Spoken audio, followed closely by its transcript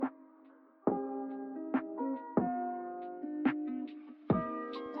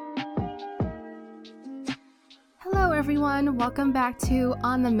everyone, welcome back to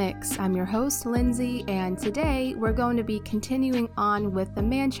On the Mix. I'm your host, Lindsay, and today we're going to be continuing on with the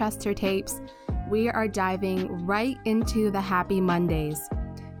Manchester tapes. We are diving right into the Happy Mondays.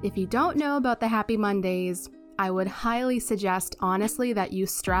 If you don't know about the Happy Mondays, I would highly suggest, honestly, that you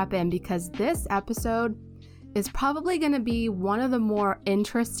strap in because this episode is probably going to be one of the more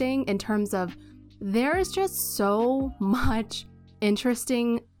interesting in terms of there's just so much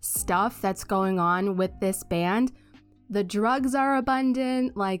interesting stuff that's going on with this band. The drugs are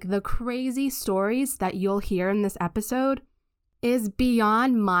abundant, like the crazy stories that you'll hear in this episode is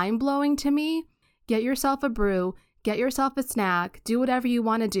beyond mind-blowing to me. Get yourself a brew, get yourself a snack, do whatever you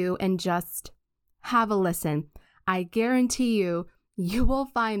want to do, and just have a listen. I guarantee you will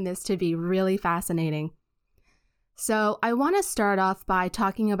find this to be really fascinating. So I want to start off by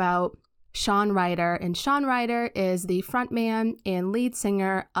talking about Shaun Ryder, and Shaun Ryder is the frontman and lead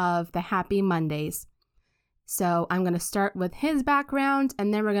singer of the Happy Mondays. So I'm going to start with his background,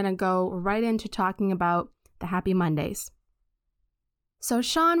 and then we're going to go right into talking about the Happy Mondays. So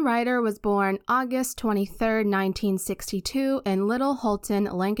Shaun Ryder was born August 23rd, 1962 in Little Hulton,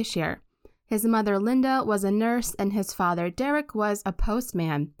 Lancashire. His mother Linda was a nurse, and his father Derek was a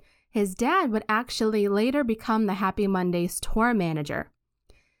postman. His dad would actually later become the Happy Mondays tour manager.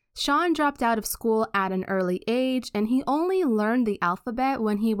 Shaun dropped out of school at an early age, and he only learned the alphabet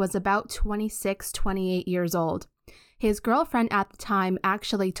when he was about 26, 28 years old. His girlfriend at the time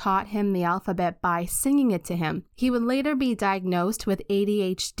actually taught him the alphabet by singing it to him. He would later be diagnosed with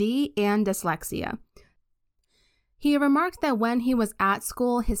ADHD and dyslexia. He remarked that when he was at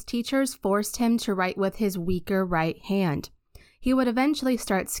school, his teachers forced him to write with his weaker right hand. He would eventually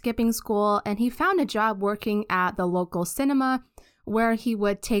start skipping school, and he found a job working at the local cinema where he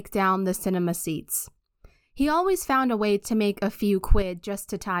would take down the cinema seats. He always found a way to make a few quid just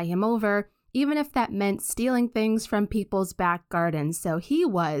to tie him over, even if that meant stealing things from people's back gardens. So he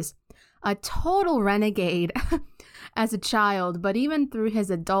was a total renegade as a child, but even through his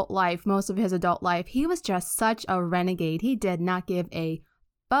adult life, most of his adult life, he was just such a renegade. He did not give a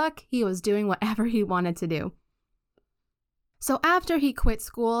fuck. He was doing whatever he wanted to do. So after he quit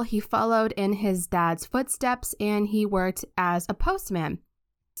school, he followed in his dad's footsteps and he worked as a postman.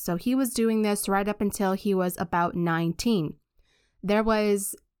 So he was doing this right up until he was about 19. There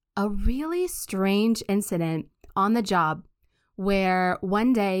was a really strange incident on the job where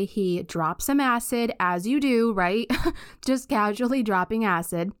one day he dropped some acid, as you do, right? Just casually dropping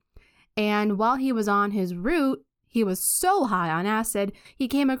acid. And while he was on his route, he was so high on acid, he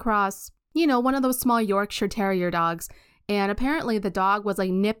came across, one of those small Yorkshire Terrier dogs. And apparently the dog was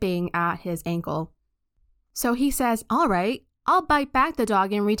like nipping at his ankle. So he says, all right, I'll bite back the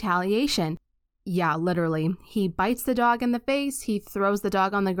dog in retaliation. Yeah, literally. He bites the dog in the face, he throws the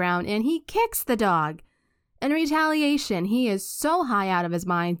dog on the ground, and he kicks the dog. In retaliation, he is so high out of his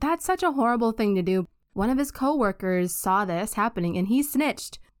mind. That's such a horrible thing to do. One of his coworkers saw this happening and he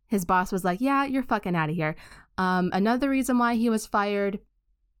snitched. His boss was like, yeah, you're fucking out of here. Another reason why he was fired,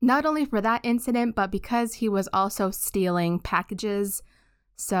 not only for that incident, but because he was also stealing packages.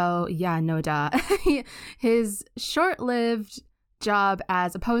 So yeah, no duh. His short-lived job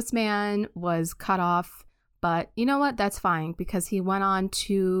as a postman was cut off. But you know what? That's fine because he went on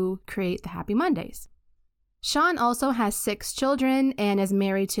to create the Happy Mondays. Shaun also has 6 children and is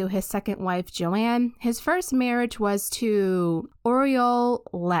married to his second wife, Joanne. His first marriage was to Oriole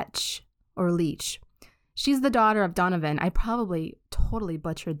Leach. She's the daughter of Donovan. I probably totally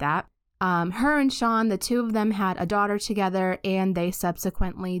butchered that. Her and Shaun, the two of them had a daughter together and they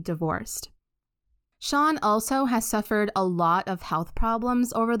subsequently divorced. Shaun also has suffered a lot of health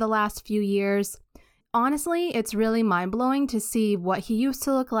problems over the last few years. Honestly, it's really mind-blowing to see what he used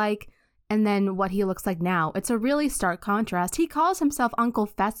to look like and then what he looks like now. It's a really stark contrast. He calls himself Uncle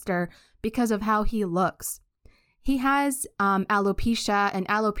Fester because of how he looks. He has alopecia, and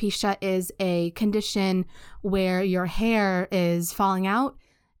alopecia is a condition where your hair is falling out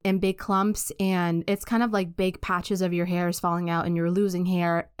in big clumps, and it's kind of like big patches of your hair is falling out and you're losing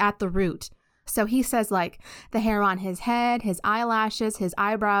hair at the root. So he says like the hair on his head, his eyelashes, his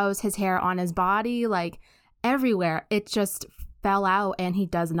eyebrows, his hair on his body, like everywhere, it just fell out and he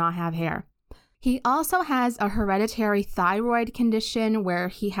does not have hair. He also has a hereditary thyroid condition where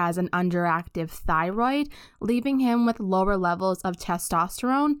he has an underactive thyroid, leaving him with lower levels of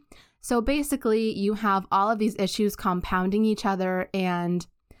testosterone. So basically, you have all of these issues compounding each other, and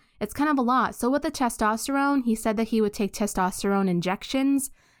it's kind of a lot. So with the testosterone, he said that he would take testosterone injections,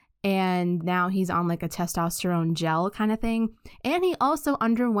 and now he's on like a testosterone gel kind of thing. And he also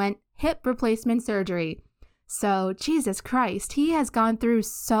underwent hip replacement surgery. So Jesus Christ, he has gone through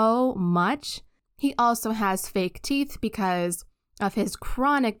so much. He also has fake teeth because of his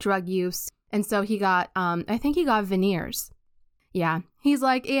chronic drug use. And so he got, I think he got veneers. Yeah, he's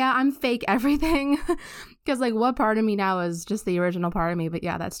like, yeah, I'm fake everything. Because like, what part of me now is just the original part of me? But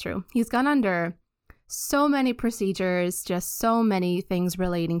yeah, that's true. He's gone under so many procedures, just so many things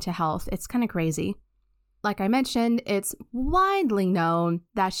relating to health. It's kind of crazy. Like I mentioned, it's widely known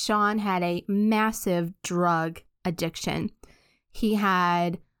that Sean had a massive drug addiction. He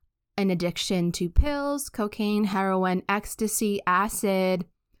had an addiction to pills, cocaine, heroin, ecstasy, acid,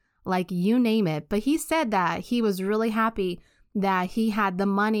 like you name it. But he said that he was really happy that he had the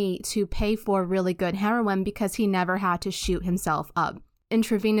money to pay for really good heroin because he never had to shoot himself up.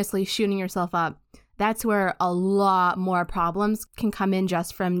 Intravenously shooting yourself up, that's where a lot more problems can come in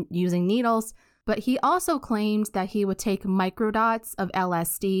just from using needles. But he also claimed that he would take microdots of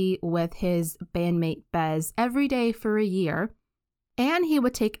LSD with his bandmate Bez every day for a year. And he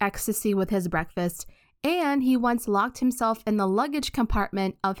would take ecstasy with his breakfast. And he once locked himself in the luggage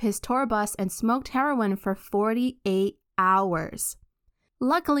compartment of his tour bus and smoked heroin for 48 hours.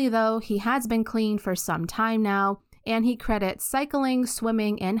 Luckily, though, he has been clean for some time now, and he credits cycling,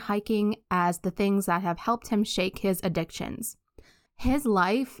 swimming, and hiking as the things that have helped him shake his addictions. His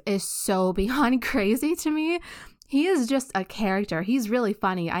life is so beyond crazy to me. He is just a character. He's really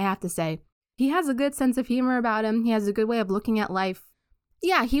funny, I have to say. He has a good sense of humor about him. He has a good way of looking at life.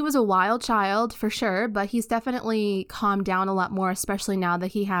 Yeah, he was a wild child for sure, but he's definitely calmed down a lot more, especially now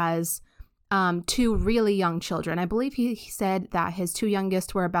that he has 2 really young children. I believe he said that his 2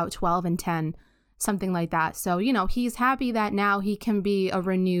 youngest were about 12 and 10, something like that. So, you know, he's happy that now he can be a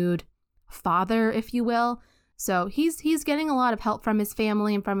renewed father, if you will. So he's getting a lot of help from his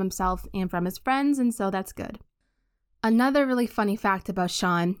family and from himself and from his friends, and so that's good. Another really funny fact about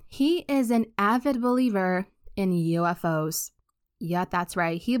Sean, he is an avid believer in UFOs. Yeah, that's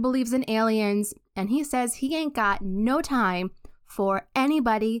right. He believes in aliens, and he says he ain't got no time for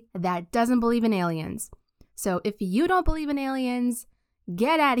anybody that doesn't believe in aliens. So if you don't believe in aliens,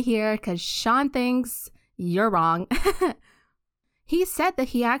 get out of here, because Sean thinks you're wrong. He said that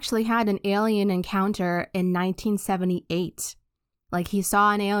he actually had an alien encounter in 1978. Like he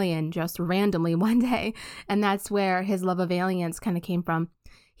saw an alien just randomly one day, and that's where his love of aliens kind of came from.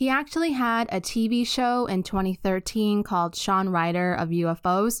 He actually had a TV show in 2013 called Shaun Ryder of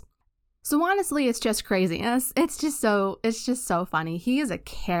UFOs. So honestly, it's just craziness. It's just so funny. He is a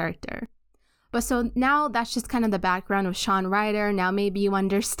character. But so now that's just kind of the background of Shaun Ryder. Now maybe you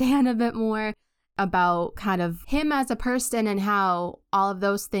understand a bit more about kind of him as a person and how all of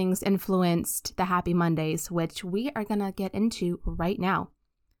those things influenced the Happy Mondays, which we are going to get into right now.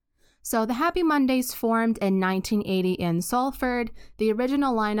 So the Happy Mondays formed in 1980 in Salford. The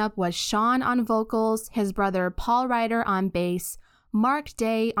original lineup was Sean on vocals, his brother Paul Ryder on bass, Mark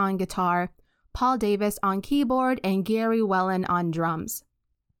Day on guitar, Paul Davis on keyboard, and Gary Whelan on drums.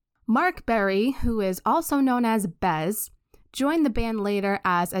 Mark Berry, who is also known as Bez, joined the band later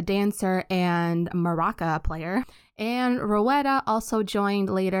as a dancer and maraca player, and Rowetta also joined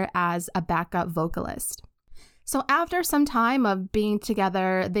later as a backup vocalist. So after some time of being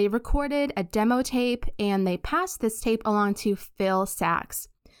together, they recorded a demo tape and they passed this tape along to Phil Saxe.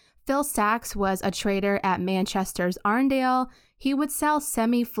 Phil Saxe was a trader at Manchester's Arndale. He would sell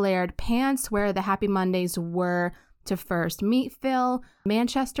semi-flared pants where the Happy Mondays were to first meet Phil.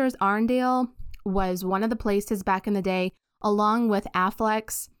 Manchester's Arndale was one of the places back in the day, along with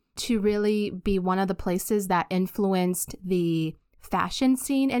Affleck's, to really be one of the places that influenced the fashion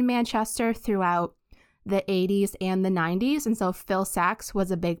scene in Manchester throughout the 80s and the 90s. And so Phil Saxe was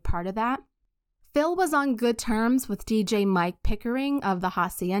a big part of that. Phil was on good terms with DJ Mike Pickering of the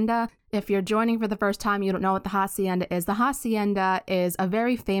Hacienda. If you're joining for the first time, you don't know what the Hacienda is. The Hacienda is a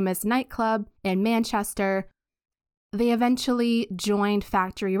very famous nightclub in Manchester. They eventually joined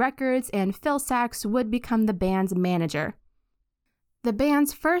Factory Records, and Phil Saxe would become the band's manager. The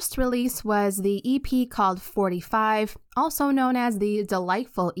band's first release was the EP called 45, also known as the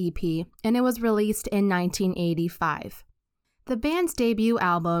Delightful EP, and it was released in 1985. The band's debut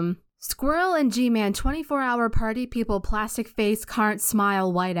album, Squirrel and G-Man 24-Hour Party People Plastic Face Can't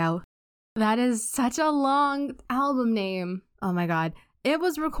Smile Whiteout. That is such a long album name. Oh my god. It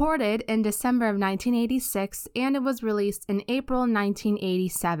was recorded in December of 1986 and it was released in April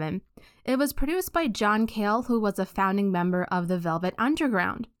 1987. It was produced by John Cale, who was a founding member of the Velvet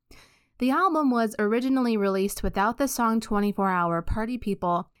Underground. The album was originally released without the song 24-Hour Party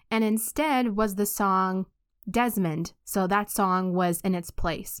People and instead was the song Desmond, so that song was in its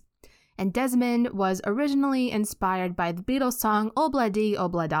place. And Desmond was originally inspired by the Beatles song Obla Di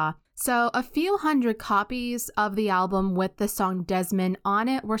Obla Da, So a few hundred copies of the album with the song Desmond on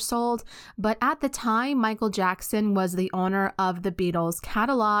it were sold, but at the time, Michael Jackson was the owner of the Beatles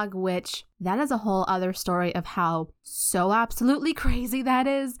catalog, which that is a whole other story of how so absolutely crazy that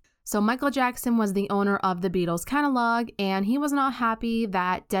is. So Michael Jackson was the owner of the Beatles catalog, and he was not happy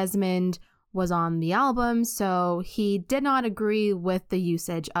that Desmond was on the album, so he did not agree with the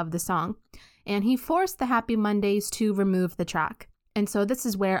usage of the song, and he forced the Happy Mondays to remove the track. And so this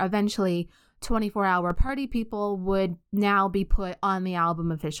is where eventually 24-Hour Party People would now be put on the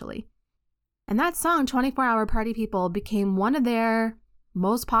album officially. And that song, 24-Hour Party People, became one of their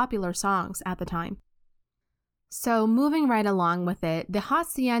most popular songs at the time. So moving right along with it, the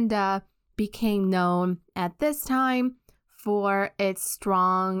Hacienda became known at this time for its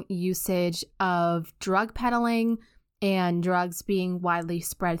strong usage of drug peddling and drugs being widely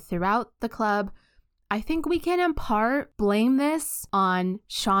spread throughout the club. I think we can in part blame this on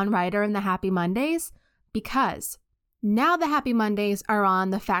Shawn Ryder and the Happy Mondays, because now the Happy Mondays are on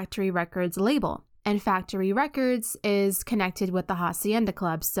the Factory Records label, and Factory Records is connected with the Hacienda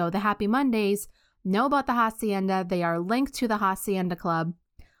Club. So the Happy Mondays know about the Hacienda. They are linked to the Hacienda Club.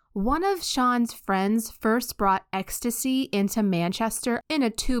 One of Shawn's friends first brought ecstasy into Manchester in a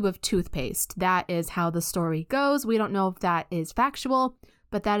tube of toothpaste. That is how the story goes. We don't know if that is factual,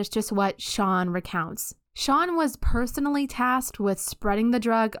 but that is just what Shawn recounts. Shawn was personally tasked with spreading the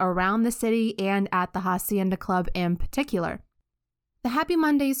drug around the city and at the Hacienda Club in particular. The Happy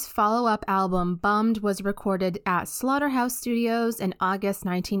Mondays follow-up album, Bummed, was recorded at Slaughterhouse Studios in August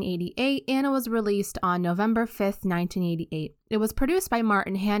 1988, and it was released on November 5th, 1988. It was produced by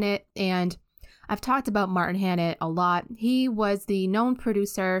Martin Hannett, and I've talked about Martin Hannett a lot. He was the known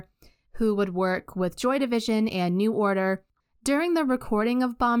producer who would work with Joy Division and New Order. During the recording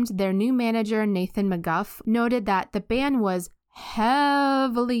of Bummed, their new manager, Nathan McGuff, noted that the band was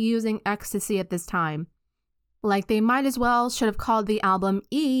heavily using ecstasy at this time. Like, they might as well should have called the album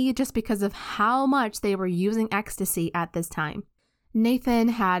E, just because of how much they were using ecstasy at this time. Nathan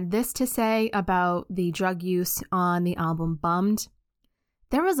had this to say about the drug use on the album Bummed.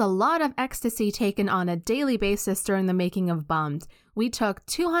 There was a lot of ecstasy taken on a daily basis during the making of Bummed. We took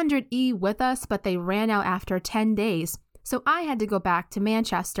 200 E with us, but they ran out after 10 days. So I had to go back to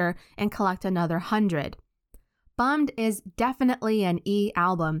Manchester and collect another 100. Bummed is definitely an E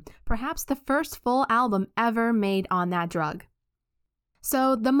album, perhaps the first full album ever made on that drug.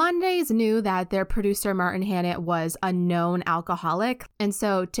 So the Mondays knew that their producer Martin Hannett was a known alcoholic, and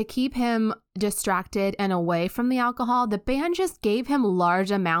so to keep him distracted and away from the alcohol, the band just gave him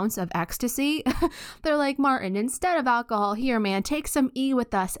large amounts of ecstasy. They're like, Martin, instead of alcohol, here, man, take some E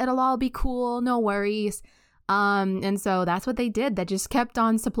with us. It'll all be cool, no worries. And so that's what they did. They just kept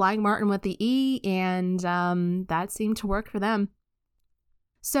on supplying Martin with the E, and that seemed to work for them.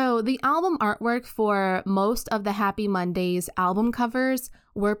 So the album artwork for most of the Happy Mondays album covers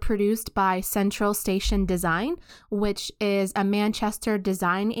were produced by Central Station Design, which is a Manchester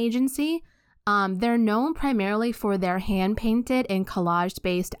design agency. They're known primarily for their hand-painted and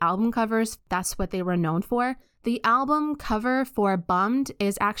collage-based album covers. That's what they were known for. The album cover for Bummed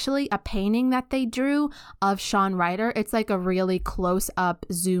is actually a painting that they drew of Shawn Ryder. It's like a really close-up,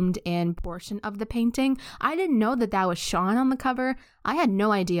 zoomed-in portion of the painting. I didn't know that that was Shawn on the cover. I had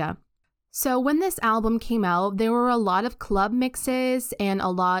no idea. So when this album came out, there were a lot of club mixes and a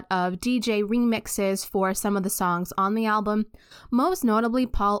lot of DJ remixes for some of the songs on the album. Most notably,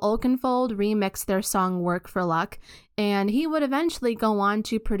 Paul Oakenfold remixed their song Work for Luck, and he would eventually go on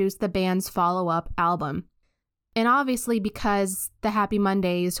to produce the band's follow-up album. And obviously, because the Happy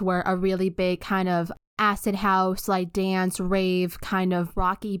Mondays were a really big kind of acid house, like dance, rave kind of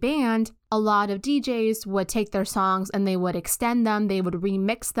rocky band, a lot of DJs would take their songs and they would extend them. They would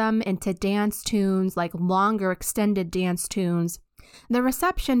remix them into dance tunes, like longer extended dance tunes. The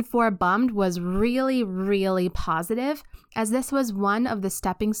reception for Bummed was really, really positive, as this was one of the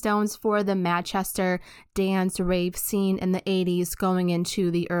stepping stones for the Manchester dance rave scene in the 80s going into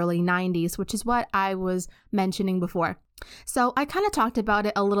the early 90s, which is what I was mentioning before. So I kind of talked about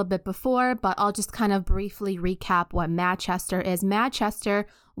it a little bit before, but I'll just kind of briefly recap what Manchester is. Manchester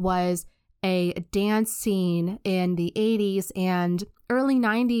was a dance scene in the 80s and early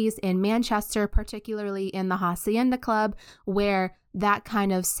 90s in Manchester, particularly in the Hacienda Club, where that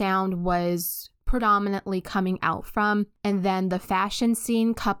kind of sound was predominantly coming out from. And then the fashion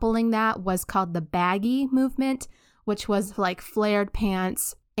scene coupling that was called the baggy movement, which was like flared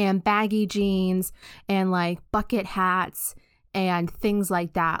pants and baggy jeans and like bucket hats and things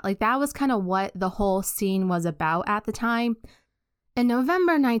like that. Like that was kind of what the whole scene was about at the time. In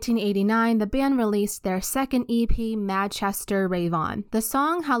November 1989, the band released their second EP, Manchester Rave On. The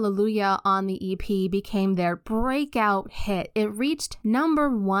song Hallelujah on the EP became their breakout hit. It reached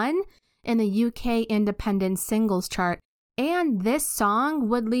 #1 in the UK Independent Singles Chart, and this song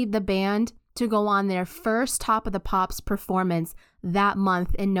would lead the band to go on their first Top of the Pops performance that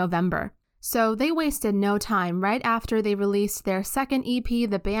month in November. So they wasted no time. Right after they released their second EP,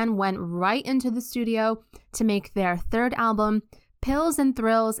 the band went right into the studio to make their third album, Pills and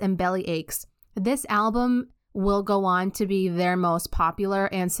Thrills and Belly Aches. This album will go on to be their most popular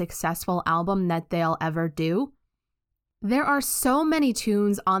and successful album that they'll ever do. There are so many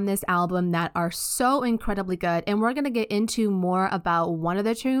tunes on this album that are so incredibly good, and we're going to get into more about one of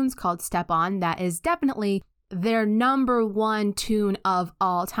the tunes called Step On that is definitely their #1 tune of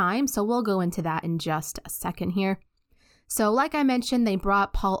all time, so we'll go into that in just a second here. So like I mentioned, they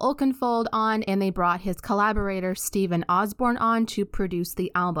brought Paul Oakenfold on and they brought his collaborator Stephen Osborne on to produce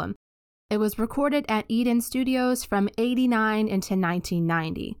the album. It was recorded at Eden Studios from '89 into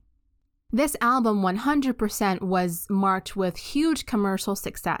 1990. This album 100% was marked with huge commercial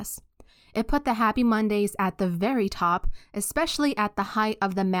success. It put the Happy Mondays at the very top, especially at the height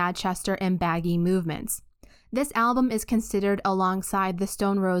of the Manchester and baggy movements. This album is considered alongside the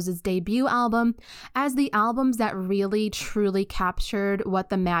Stone Roses' debut album as the albums that really truly captured what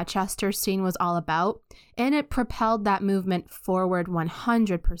the Manchester scene was all about, and it propelled that movement forward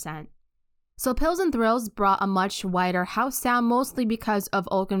 100%. So Pills and Thrills brought a much wider house sound, mostly because of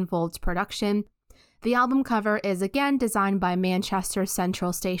Oakenfold's production. The album cover is again designed by Manchester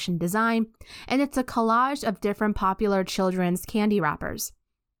Central Station Design, and it's a collage of different popular children's candy wrappers.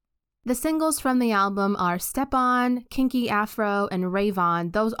 The singles from the album are Step On, Kinky Afro, and Rave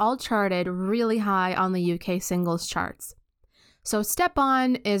On. Those all charted really high on the UK singles charts. So Step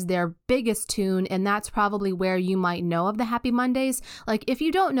On is their biggest tune, and that's probably where you might know of the Happy Mondays. Like, if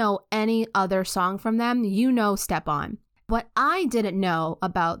you don't know any other song from them, you know Step On. What I didn't know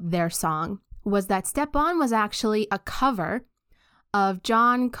about their song was that Step On was actually a cover of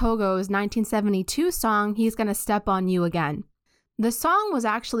John Kogo's 1972 song, He's Gonna Step On You Again. The song was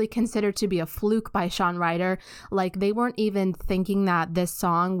actually considered to be a fluke by Shawn Ryder. Like, they weren't even thinking that this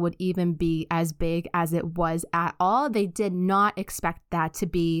song would even be as big as it was at all. They did not expect that to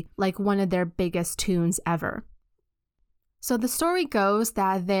be like one of their biggest tunes ever. So the story goes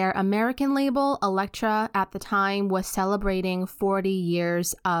that their American label, Elektra, at the time was celebrating 40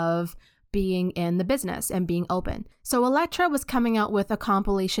 years of being in the business and being open. So Elektra was coming out with a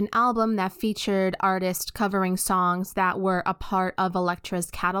compilation album that featured artists covering songs that were a part of Elektra's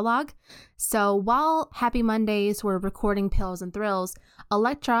catalog. So while Happy Mondays were recording Pills and Thrills,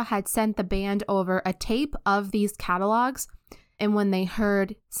 Elektra had sent the band over a tape of these catalogs. And when they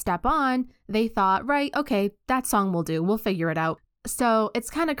heard Step On, they thought, right, okay, that song will do. We'll figure it out. So it's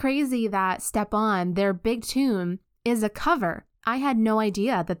kind of crazy that Step On, their big tune, is a cover. I had no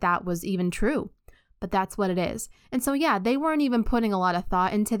idea that that was even true, but that's what it is. And so, yeah, they weren't even putting a lot of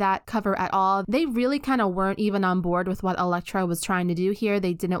thought into that cover at all. They really kind of weren't even on board with what Elektra was trying to do here.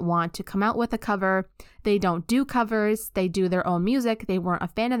 They didn't want to come out with a cover. They don't do covers. They do their own music. They weren't a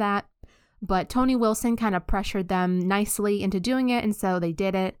fan of that. But Tony Wilson kind of pressured them nicely into doing it, and so they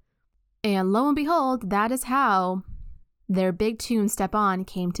did it. And lo and behold, that is how their big tune, Step On,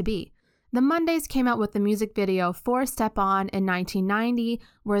 came to be. The Mondays came out with the music video for Step On in 1990,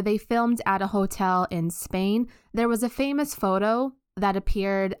 where they filmed at a hotel in Spain. There was a famous photo that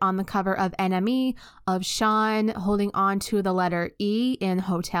appeared on the cover of NME of Shawn holding on to the letter E in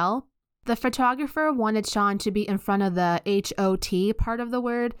hotel. The photographer wanted Shawn to be in front of the HOT part of the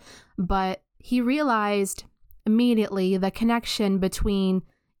word, but he realized immediately the connection between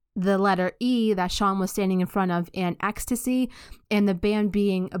the letter E that Shawn was standing in front of and ecstasy, and the band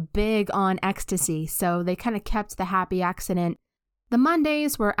being big on ecstasy, so they kind of kept the happy accident. The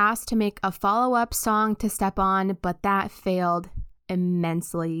Mondays were asked to make a follow-up song to Step On, but that failed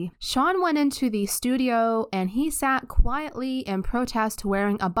immensely. Shawn went into the studio and he sat quietly in protest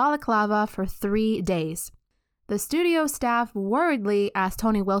wearing a balaclava for 3 days. The studio staff worriedly asked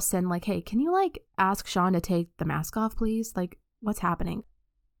Tony Wilson, like, hey, can you ask Shawn to take the mask off, please? Like, what's happening?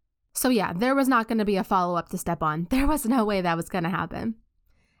 So yeah, there was not going to be a follow-up to Step On. There was no way that was going to happen.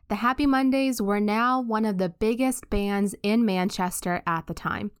 The Happy Mondays were now one of the biggest bands in Manchester at the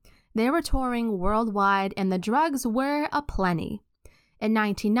time. They were touring worldwide and the drugs were aplenty. In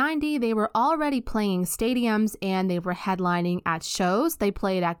 1990, they were already playing stadiums and they were headlining at shows. They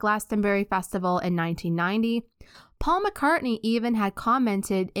played at Glastonbury Festival in 1990. Paul McCartney even had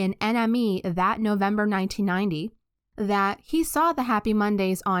commented in NME that November 1990 that he saw the Happy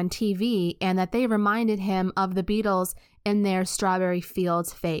Mondays on TV and that they reminded him of the Beatles in their Strawberry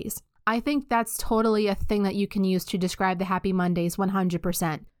Fields phase. I think that's totally a thing that you can use to describe the Happy Mondays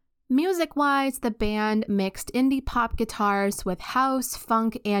 100%. Music-wise, the band mixed indie pop guitars with house,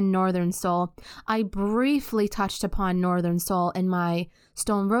 funk, and Northern Soul. I briefly touched upon Northern Soul in my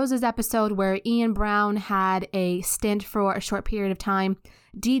Stone Roses episode where Ian Brown had a stint for a short period of time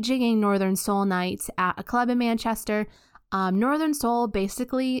DJing Northern Soul nights at a club in Manchester. Northern Soul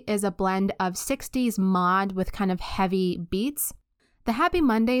basically is a blend of 60s mod with kind of heavy beats. The Happy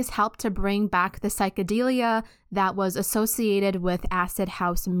Mondays helped to bring back the psychedelia that was associated with acid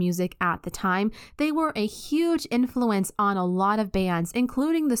house music at the time. They were a huge influence on a lot of bands,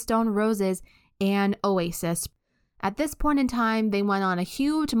 including the Stone Roses and Oasis. At this point in time, they went on a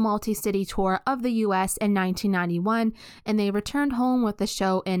huge multi-city tour of the US in 1991, and they returned home with a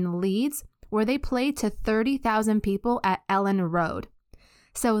show in Leeds, where they played to 30,000 people at Ellen Road.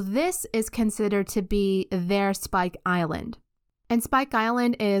 So this is considered to be their Spike Island. And Spike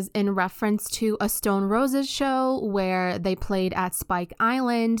Island is in reference to a Stone Roses show where they played at Spike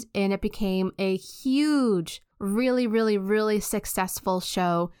Island, and it became a huge, really successful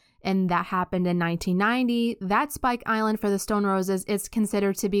show. And that happened in 1990. That Spike Island for the Stone Roses is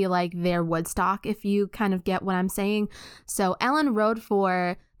considered to be like their Woodstock, if you kind of get what I'm saying. So Ellen Road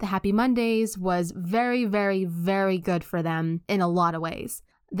for the Happy Mondays was very good for them in a lot of ways.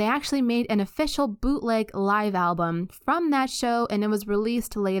 They actually made an official bootleg live album from that show, and it was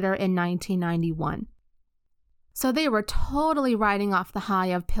released later in 1991. So they were totally riding off the high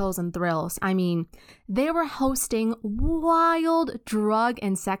of Pills and Thrills. I mean, they were hosting wild drug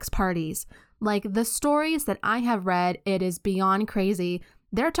and sex parties. Like, the stories that I have read, it is beyond crazy.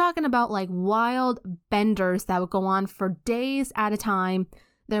 They're talking about like wild benders that would go on for days at a time.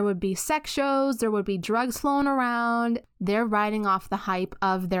 There would be sex shows, there would be drugs flowing around. They're riding off the hype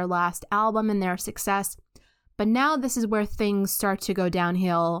of their last album and their success. But now this is where things start to go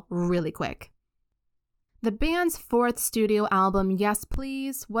downhill really quick. The band's fourth studio album, Yes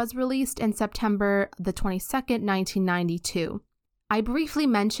Please, was released in September the 22nd, 1992. I briefly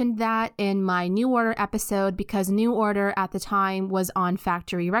mentioned that in my New Order episode because New Order at the time was on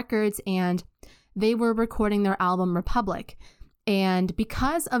Factory Records and they were recording their album Republic. And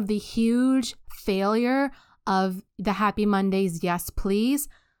because of the huge failure of the Happy Mondays Yes Please,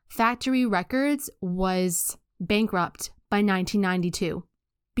 Factory Records was bankrupt by 1992.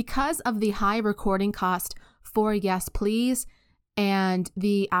 Because of the high recording cost for Yes Please and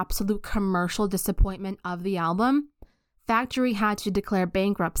the absolute commercial disappointment of the album, Factory had to declare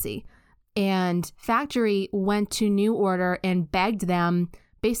bankruptcy. And Factory went to New Order and begged them,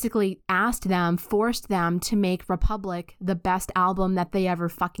 basically asked them, forced them to make Republic the best album that they ever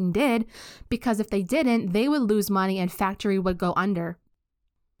fucking did, because if they didn't, they would lose money and Factory would go under.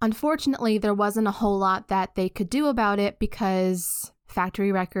 Unfortunately, there wasn't a whole lot that they could do about it because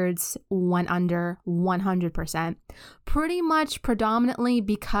Factory Records went under 100%. Pretty much predominantly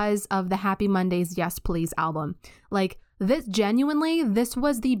because of the Happy Mondays Yes Please album. Like, this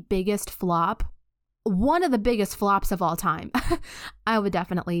was the biggest flop. One of the biggest flops of all time. I would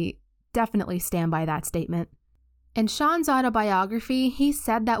definitely stand by that statement. In Sean's autobiography, he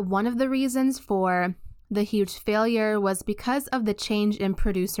said that one of the reasons for the huge failure was because of the change in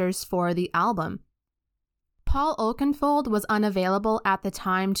producers for the album. Paul Oakenfold was unavailable at the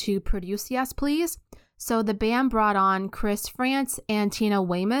time to produce Yes Please, so the band brought on Chris France and Tina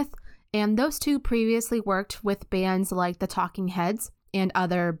Weymouth, and those two previously worked with bands like the Talking Heads and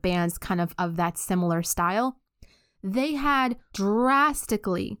other bands kind of that similar style. They had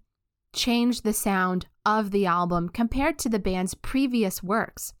drastically changed the sound of the album compared to the band's previous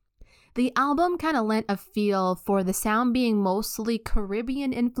works. The album kind of lent a feel for the sound being mostly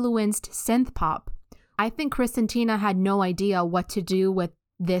Caribbean-influenced synth pop. I think Chris and Tina had no idea what to do with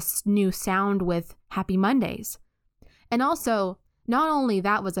this new sound with Happy Mondays. And also, not only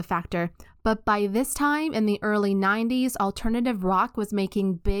that was a factor, but by this time in the early 90s, alternative rock was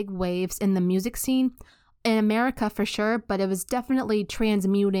making big waves in the music scene, in America for sure, but it was definitely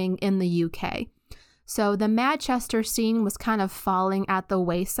transmuting in the UK. So the Manchester scene was kind of falling at the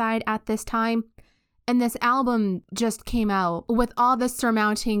wayside at this time, and this album just came out with all the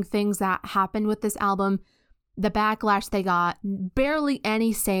surmounting things that happened with this album, the backlash they got, barely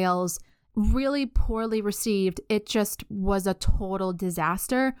any sales, really poorly received. It just was a total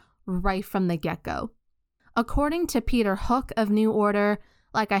disaster right from the get-go. According to Peter Hook of New Order,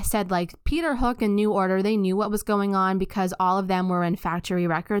 like I said, like Peter Hook and New Order, they knew what was going on because all of them were in Factory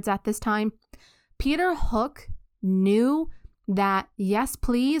Records at this time. Peter Hook knew that Yes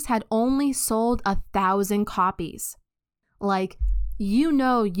Please had only sold 1,000 copies. Like, you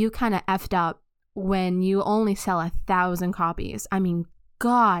know, you kind of effed up when you only sell 1,000 copies. I mean,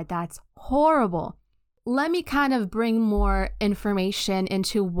 God, that's horrible. Let me kind of bring more information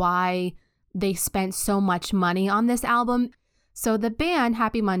into why they spent so much money on this album. So the band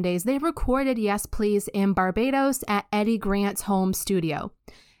Happy Mondays, they recorded Yes Please in Barbados at Eddie Grant's home studio.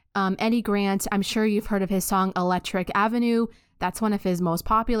 Eddie Grant, I'm sure you've heard of his song Electric Avenue. That's one of his most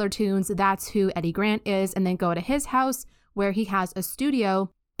popular tunes. That's who Eddie Grant is. And then go to his house where he has a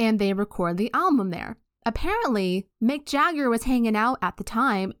studio and they record the album there. Apparently, Mick Jagger was hanging out at the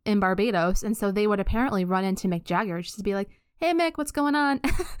time in Barbados. And so they would apparently run into Mick Jagger just to be like, hey, Mick, what's going on?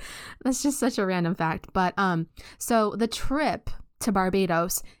 That's just such a random fact. But so the trip to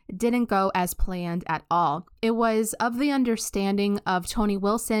Barbados didn't go as planned at all. It was of the understanding of Tony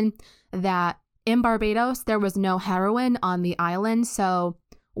Wilson that in Barbados, there was no heroin on the island. So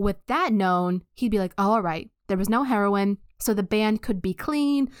with that known, he'd be like, oh, all right, there was no heroin. So the band could be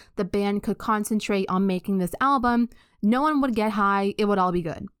clean. The band could concentrate on making this album. No one would get high. It would all be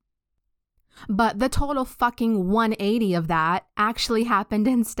good. But the total fucking 180 of that actually happened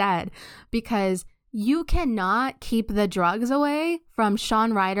instead, because you cannot keep the drugs away from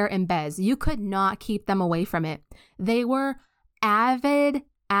Shawn Ryder and Bez. You could not keep them away from it. They were avid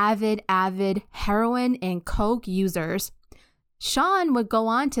heroin and coke users. Shawn would go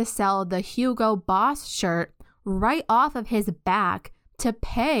on to sell the Hugo Boss shirt right off of his back to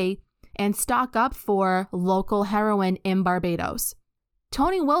pay and stock up for local heroin in Barbados.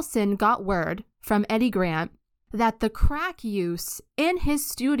 Tony Wilson got word from Eddie Grant that the crack use in his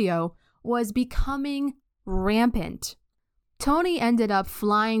studio was becoming rampant. Tony ended up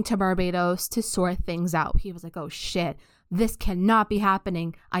flying to Barbados to sort things out. He was like, oh shit, this cannot be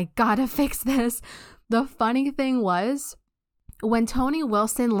happening. I gotta fix this. The funny thing was, when Tony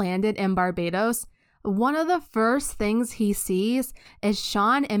Wilson landed in Barbados, one of the first things he sees is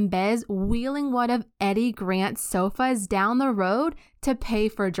Shawn and Bez wheeling one of Eddie Grant's sofas down the road to pay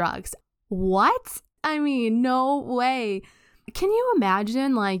for drugs. What? I mean, no way. Can you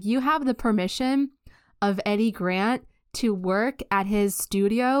imagine, like, you have the permission of Eddie Grant to work at his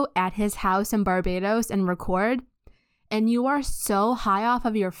studio at his house in Barbados and record, and you are so high off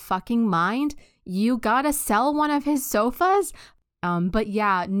of your fucking mind, you gotta sell one of his sofas? But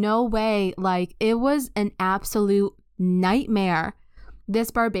yeah, no way. Like, it was an absolute nightmare. This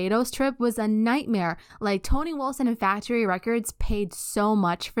Barbados trip was a nightmare. Like, Tony Wilson and Factory Records paid so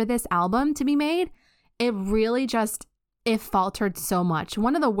much for this album to be made. It really just, it faltered so much.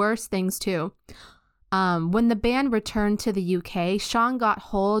 One of the worst things too, when the band returned to the UK, Shawn got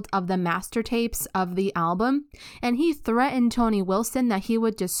hold of the master tapes of the album, and he threatened Tony Wilson that he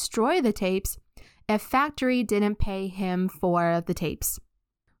would destroy the tapes if Factory didn't pay him for the tapes.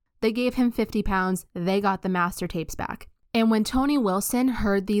 They gave him £50. They got the master tapes back. And when Tony Wilson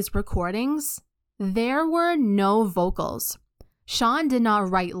heard these recordings, there were no vocals. Shawn did not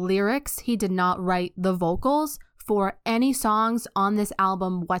write lyrics. He did not write the vocals for any songs on this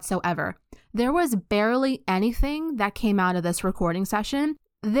album whatsoever. There was barely anything that came out of this recording session.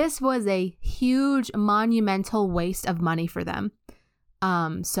 This was a huge, monumental waste of money for them.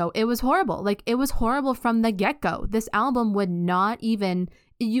 So it was horrible. Like, it was horrible from the get-go. This album would not even,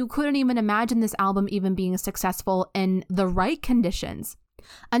 you couldn't even imagine this album even being successful in the right conditions.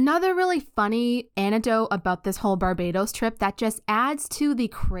 Another really funny anecdote about this whole Barbados trip that just adds to the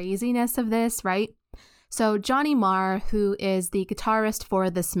craziness of this, right? So Johnny Marr, who is the guitarist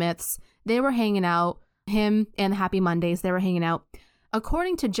for The Smiths, they were hanging out, him and the Happy Mondays, they were hanging out.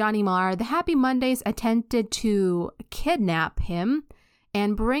 According to Johnny Marr, the Happy Mondays attempted to kidnap him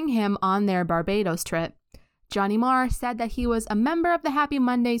and bring him on their Barbados trip. Johnny Marr said that he was a member of the Happy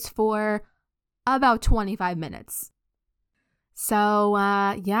Mondays for about 25 minutes. So,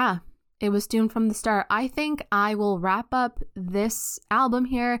 yeah, it was doomed from the start. I think I will wrap up this album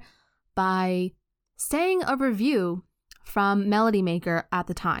here by saying a review from Melody Maker at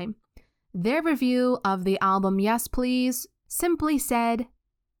the time. Their review of the album Yes Please simply said,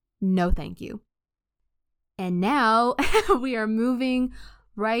 no thank you. And now we are moving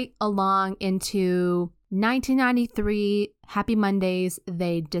right along into 1993. Happy Mondays,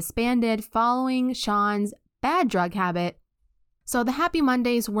 they disbanded following Shawn's bad drug habit. So the Happy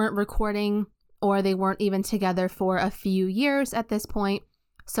Mondays weren't recording, or they weren't even together for a few years at this point.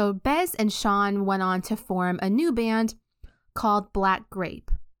 So Bez and Shawn went on to form a new band called Black Grape.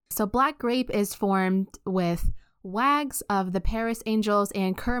 So Black Grape is formed with Wags of the Paris Angels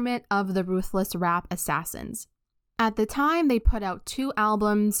and Kermit of the Ruthless Rap Assassins. At the time, they put out 2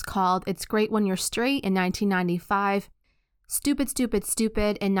 albums called It's Great When You're Straight in 1995, Stupid, Stupid,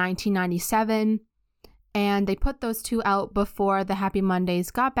 Stupid in 1997, and they put those two out before the Happy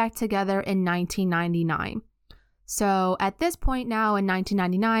Mondays got back together in 1999. So at this point now in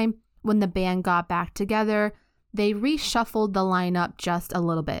 1999, when the band got back together, they reshuffled the lineup just a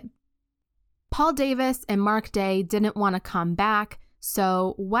little bit. Paul Davis and Mark Day didn't want to come back,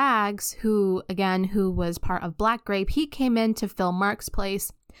 so Wags, who was part of Black Grape, he came in to fill Mark's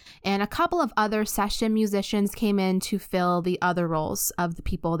place, and a couple of other session musicians came in to fill the other roles of the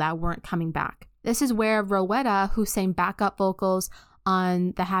people that weren't coming back. This is where Rowetta, who sang backup vocals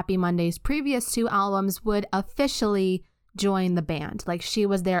on the Happy Mondays' previous two albums, would officially join the band. Like, she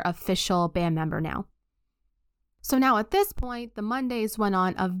was their official band member now. So now at this point, the Mondays went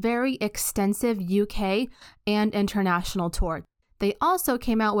on a very extensive UK and international tour. They also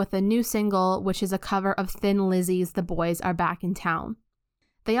came out with a new single, which is a cover of Thin Lizzy's The Boys Are Back in Town.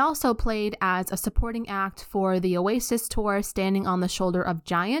 They also played as a supporting act for the Oasis tour, Standing on the Shoulder of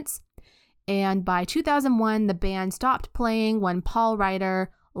Giants. And by 2001, the band stopped playing when Paul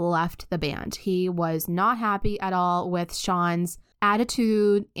Ryder left the band. He was not happy at all with Sean's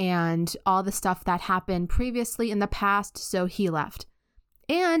attitude and all the stuff that happened previously in the past, so he left.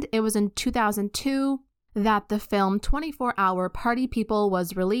 And it was in 2002 that the film 24 Hour Party People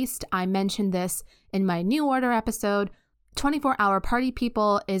was released. I mentioned this in my New Order episode. 24 Hour Party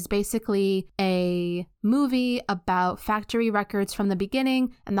People is basically a movie about Factory Records from the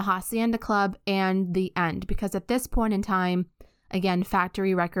beginning and the Hacienda Club and the end, because at this point in time, again,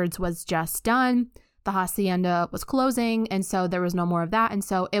 Factory Records was just done. The Hacienda was closing, and so there was no more of that. And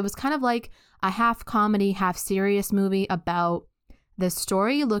so it was kind of like a half comedy, half serious movie about this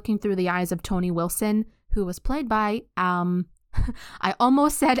story looking through the eyes of Tony Wilson, who was played by, I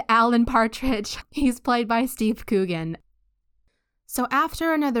almost said Alan Partridge. He's played by Steve Coogan. So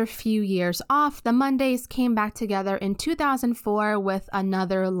after another few years off, the Mondays came back together in 2004 with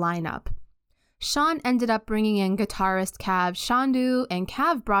another lineup. Sean ended up bringing in guitarist Cav Shandu, and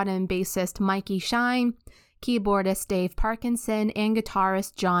Cav brought in bassist Mikey Shine, keyboardist Dave Parkinson, and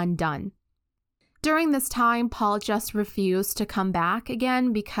guitarist John Dunn. During this time, Paul just refused to come back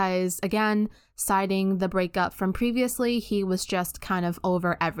again because, again, citing the breakup from previously, he was just kind of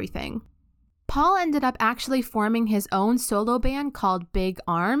over everything. Paul ended up actually forming his own solo band called Big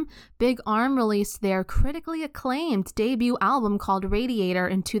Arm. Big Arm released their critically acclaimed debut album called Radiator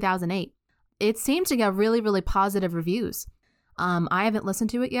in 2008. It seemed to get really, really positive reviews. I haven't listened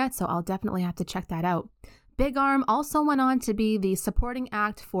to it yet, so I'll definitely have to check that out. Big Arm also went on to be the supporting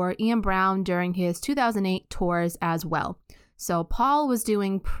act for Ian Brown during his 2008 tours as well. So Paul was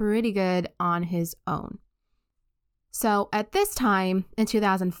doing pretty good on his own. So at this time in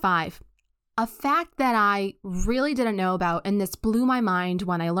 2005, a fact that I really didn't know about, and this blew my mind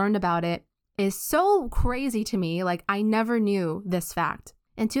when I learned about it, is so crazy to me. Like, I never knew this fact.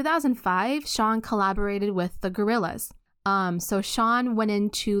 In 2005, Sean collaborated with the Gorillaz. So Sean went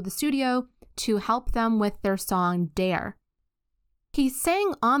into the studio to help them with their song Dare. He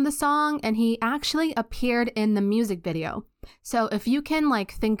sang on the song, and he actually appeared in the music video. So if you can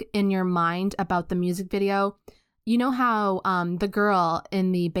think in your mind about the music video, you know how the girl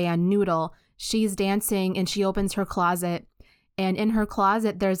in the band Noodle, she's dancing and she opens her closet, and in her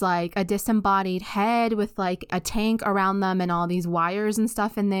closet there's a disembodied head with a tank around them and all these wires and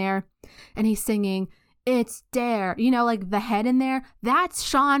stuff in there, and he's singing "It's Dare," the head in there. That's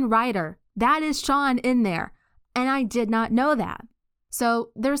Sean Ryder. That is Sean in there, and I did not know that. So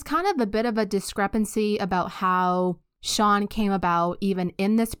there's kind of a bit of a discrepancy about how Sean came about even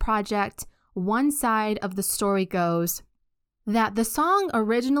in this project. One side of the story goes that the song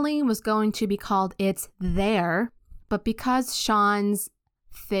originally was going to be called It's There, but because Sean's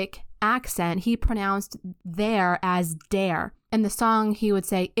thick accent, he pronounced there as dare. In the song, he would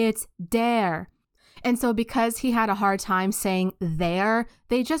say, "It's dare." And so because he had a hard time saying there,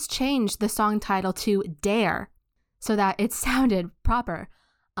 they just changed the song title to Dare so that it sounded proper.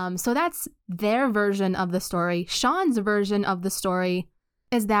 So that's their version of the story. Sean's version of the story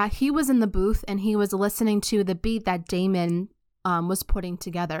is that he was in the booth and he was listening to the beat that Damon was putting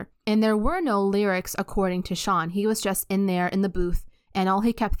together. And there were no lyrics according to Sean. He was just in there in the booth, and all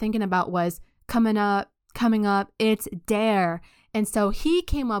he kept thinking about was coming up, it's Dare. And so he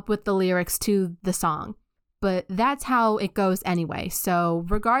came up with the lyrics to the song. But that's how it goes anyway. So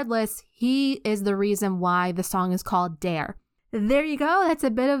regardless, he is the reason why the song is called Dare. There you go. That's a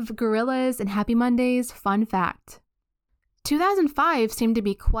bit of Gorillaz and Happy Mondays fun fact. 2005 seemed to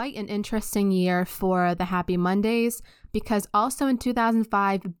be quite an interesting year for the Happy Mondays because also in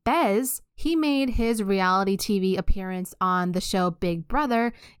 2005, Bez, he made his reality TV appearance on the show Big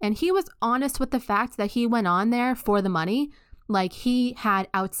Brother, and he was honest with the fact that he went on there for the money. Like, he had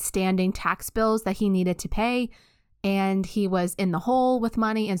outstanding tax bills that he needed to pay, and he was in the hole with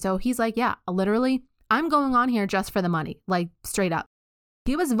money. And so he's like, yeah, literally, I'm going on here just for the money, like straight up.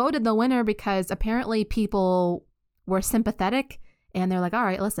 He was voted the winner because apparently people were sympathetic and they're like, all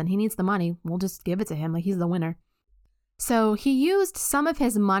right, listen, he needs the money. We'll just give it to him. Like, he's the winner. So he used some of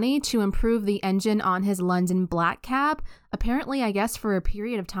his money to improve the engine on his London black cab. Apparently, I guess for a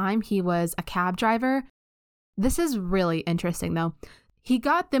period of time, he was a cab driver. This is really interesting, though. He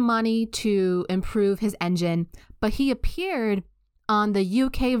got the money to improve his engine, but he appeared on the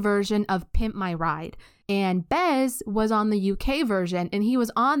UK version of Pimp My Ride. And Bez was on the UK version, and he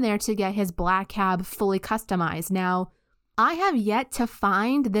was on there to get his black cab fully customized. Now, I have yet to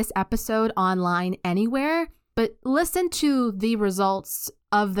find this episode online anywhere, but listen to the results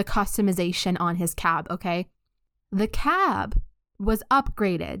of the customization on his cab, okay? The cab was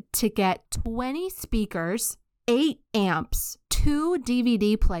upgraded to get 20 speakers, 8 amps, 2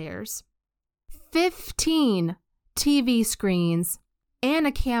 DVD players, 15 TV screens, and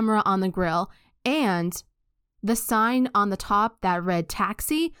a camera on the grill, and the sign on the top that read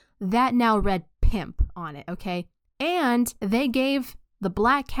taxi, that now read pimp on it, okay? And they gave the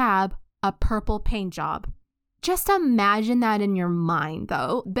black cab a purple paint job. Just imagine that in your mind,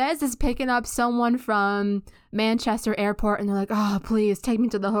 though. Bez is picking up someone from Manchester Airport and they're like, oh, please take me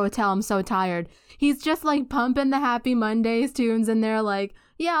to the hotel. I'm so tired. He's just like pumping the Happy Mondays tunes and they're like,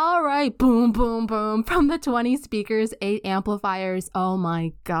 yeah, all right. Boom, boom, boom. From the 20 speakers, 8 amplifiers. Oh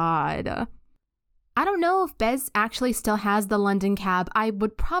my God. I don't know if Bez actually still has the London cab. I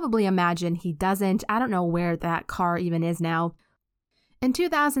would probably imagine he doesn't. I don't know where that car even is now. In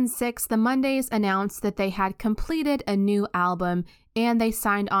 2006, the Mondays announced that they had completed a new album and they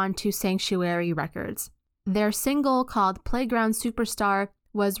signed on to Sanctuary Records. Their single, called Playground Superstar,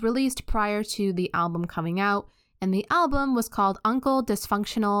 was released prior to the album coming out, and the album was called Uncle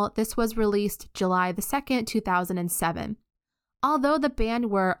Dysfunctional. This was released July the 2nd, 2007. Although the band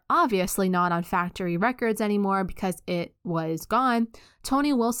were obviously not on Factory Records anymore because it was gone,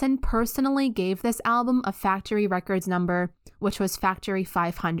 Tony Wilson personally gave this album a Factory Records number, which was Factory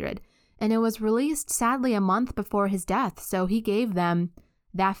 500, and it was released sadly a month before his death, so he gave them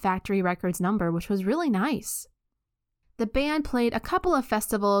that Factory Records number, which was really nice. The band played a couple of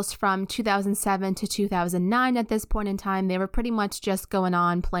festivals from 2007 to 2009 at this point in time. They were pretty much just going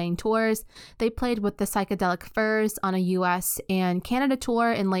on playing tours. They played with the Psychedelic Furs on a US and Canada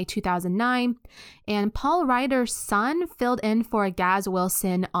tour in late 2009. And Paul Ryder's son filled in for Gaz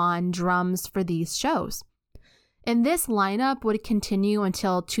Wilson on drums for these shows. And this lineup would continue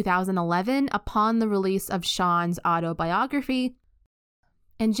until 2011 upon the release of Sean's autobiography.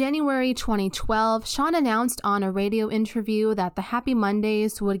 In January 2012, Sean announced on a radio interview that the Happy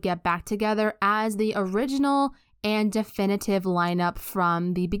Mondays would get back together as the original and definitive lineup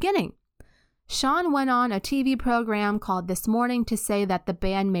from the beginning. Sean went on a TV program called This Morning to say that the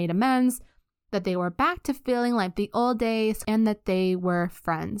band made amends, that they were back to feeling like the old days, and that they were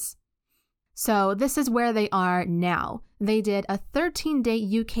friends. So this is where they are now. They did a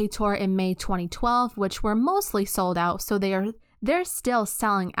 13-day UK tour in May 2012, which were mostly sold out, so they're still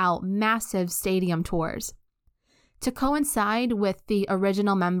selling out massive stadium tours. To coincide with the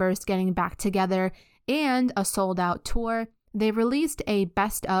original members getting back together and a sold-out tour, they released a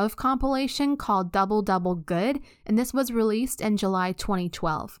best of compilation called Double Double Good, and this was released in July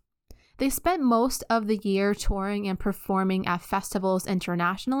 2012. They spent most of the year touring and performing at festivals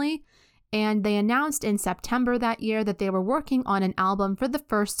internationally, and they announced in September that year that they were working on an album for the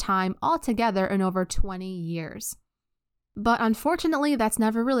first time altogether in over 20 years. But unfortunately, that's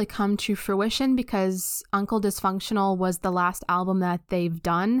never really come to fruition because Uncle Dysfunctional was the last album that they've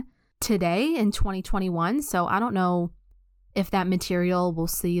done today in 2021. So I don't know if that material will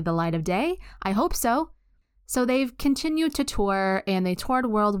see the light of day. I hope so. So they've continued to tour and they toured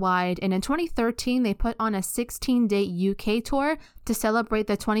worldwide. And in 2013, they put on a 16-day UK tour to celebrate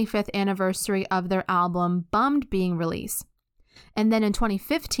the 25th anniversary of their album Bummed being released. And then in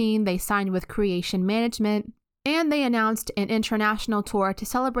 2015, they signed with Creation Management. And they announced an international tour to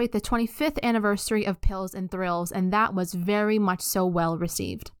celebrate the 25th anniversary of Pills and Thrills, and that was very much so well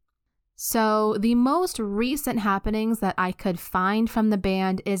received. So the most recent happenings that I could find from the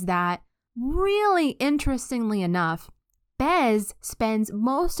band is that, really interestingly enough, Bez spends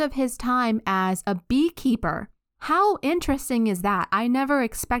most of his time as a beekeeper. How interesting is that? I never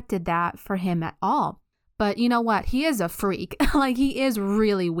expected that for him at all. But you know what? He is a freak. Like, he is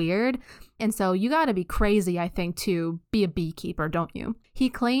really weird. And so you got to be crazy, I think, to be a beekeeper, don't you? He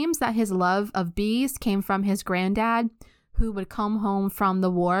claims that his love of bees came from his granddad, who would come home from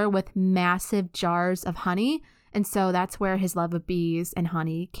the war with massive jars of honey. And so that's where his love of bees and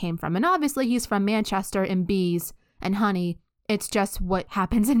honey came from. And obviously he's from Manchester, and bees and honey, it's just what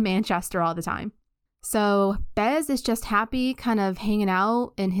happens in Manchester all the time. So Bez is just happy kind of hanging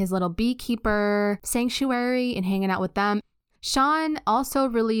out in his little beekeeper sanctuary and hanging out with them. Sean also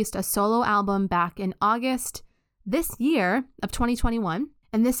released a solo album back in August this year of 2021,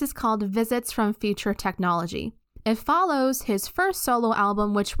 and this is called Visits from Future Technology. It follows his first solo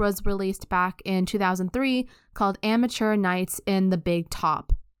album, which was released back in 2003, called Amateur Nights in the Big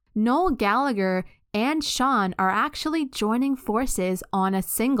Top. Noel Gallagher and Sean are actually joining forces on a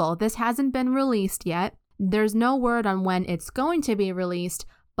single. This hasn't been released yet. There's no word on when it's going to be released,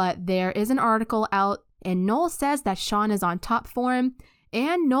 but there is an article out, and Noel says that Sean is on top form,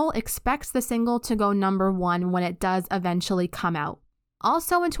 and Noel expects the single to go number 1 when it does eventually come out.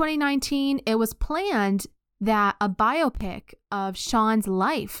 Also in 2019, it was planned that a biopic of Sean's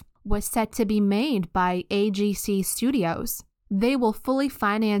life was set to be made by AGC Studios. They will fully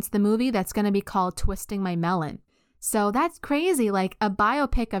finance the movie that's going to be called Twisting My Melon. So that's crazy. Like, a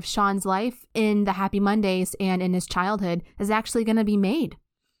biopic of Sean's life in the Happy Mondays and in his childhood is actually going to be made.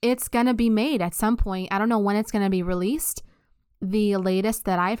 It's going to be made at some point. I don't know when it's going to be released. The latest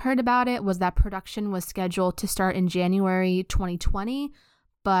that I've heard about it was that production was scheduled to start in January 2020.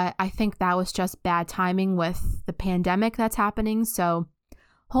 But I think that was just bad timing with the pandemic that's happening. So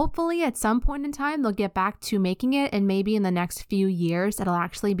hopefully at some point in time, they'll get back to making it, and maybe in the next few years, it'll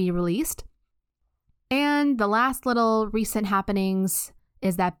actually be released. And the last little recent happenings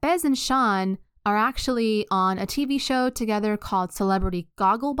is that Bez and Sean are actually on a TV show together called Celebrity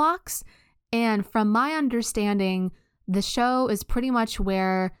Gogglebox. And from my understanding, the show is pretty much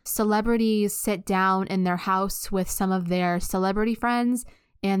where celebrities sit down in their house with some of their celebrity friends,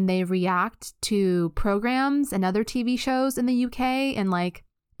 and they react to programs and other TV shows in the UK and like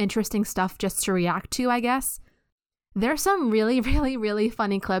interesting stuff just to react to, I guess. There's some really, really, really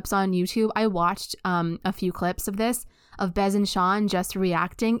funny clips on YouTube. I watched a few clips of this, of Bez and Sean just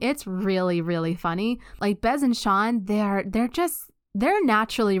reacting. It's really, really funny. Like, Bez and Sean, they're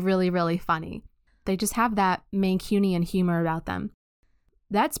naturally really, really funny. They just have that Mancunian humor about them.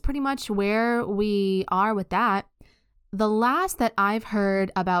 That's pretty much where we are with that. The last that I've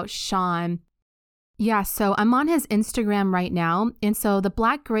heard about Sean, so I'm on his Instagram right now. And so the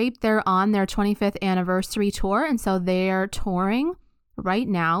Black Grape, they're on their 25th anniversary tour. And so they're touring right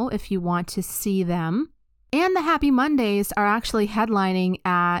now if you want to see them. And the Happy Mondays are actually headlining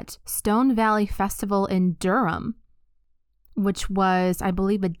at Stone Valley Festival in Durham, which was, I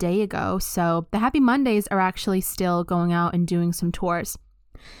believe, a day ago. So the Happy Mondays are actually still going out and doing some tours.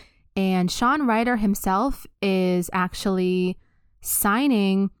 And Sean Ryder himself is actually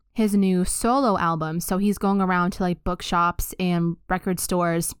signing his new solo album. So he's going around to like bookshops and record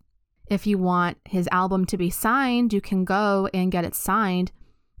stores. If you want his album to be signed, you can go and get it signed.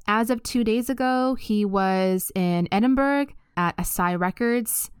 As of 2 days ago, he was in Edinburgh at Asai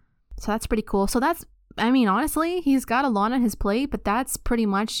Records. So that's pretty cool. So honestly, he's got a lot on his plate, but that's pretty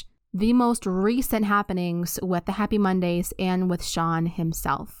much the most recent happenings with the Happy Mondays and with Sean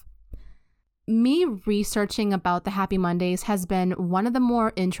himself. Me researching about the Happy Mondays has been one of the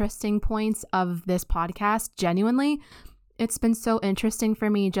more interesting points of this podcast, genuinely. It's been so interesting for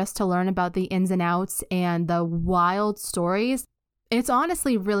me just to learn about the ins and outs and the wild stories. It's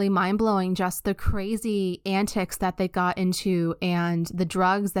honestly really mind-blowing, just the crazy antics that they got into and the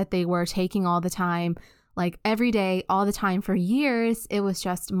drugs that they were taking all the time, like every day, all the time for years. It was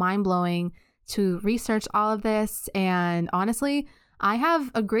just mind-blowing to research all of this. And honestly, I have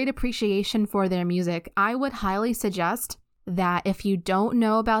a great appreciation for their music. I would highly suggest that if you don't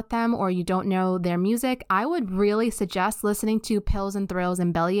know about them or you don't know their music, I would really suggest listening to Pills and Thrills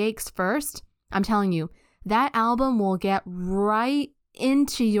and Bellyaches first. I'm telling you, that album will get right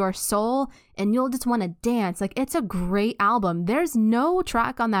into your soul and you'll just want to dance. Like, it's a great album. There's no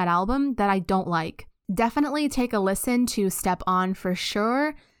track on that album that I don't like. Definitely take a listen to Step On for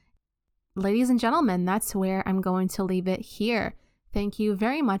sure. Ladies and gentlemen, that's where I'm going to leave it here. Thank you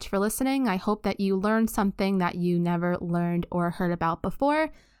very much for listening. I hope that you learned something that you never learned or heard about before.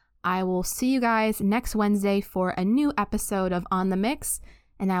 I will see you guys next Wednesday for a new episode of On the Mix,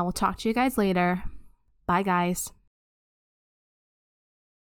 and I will talk to you guys later. Bye, guys.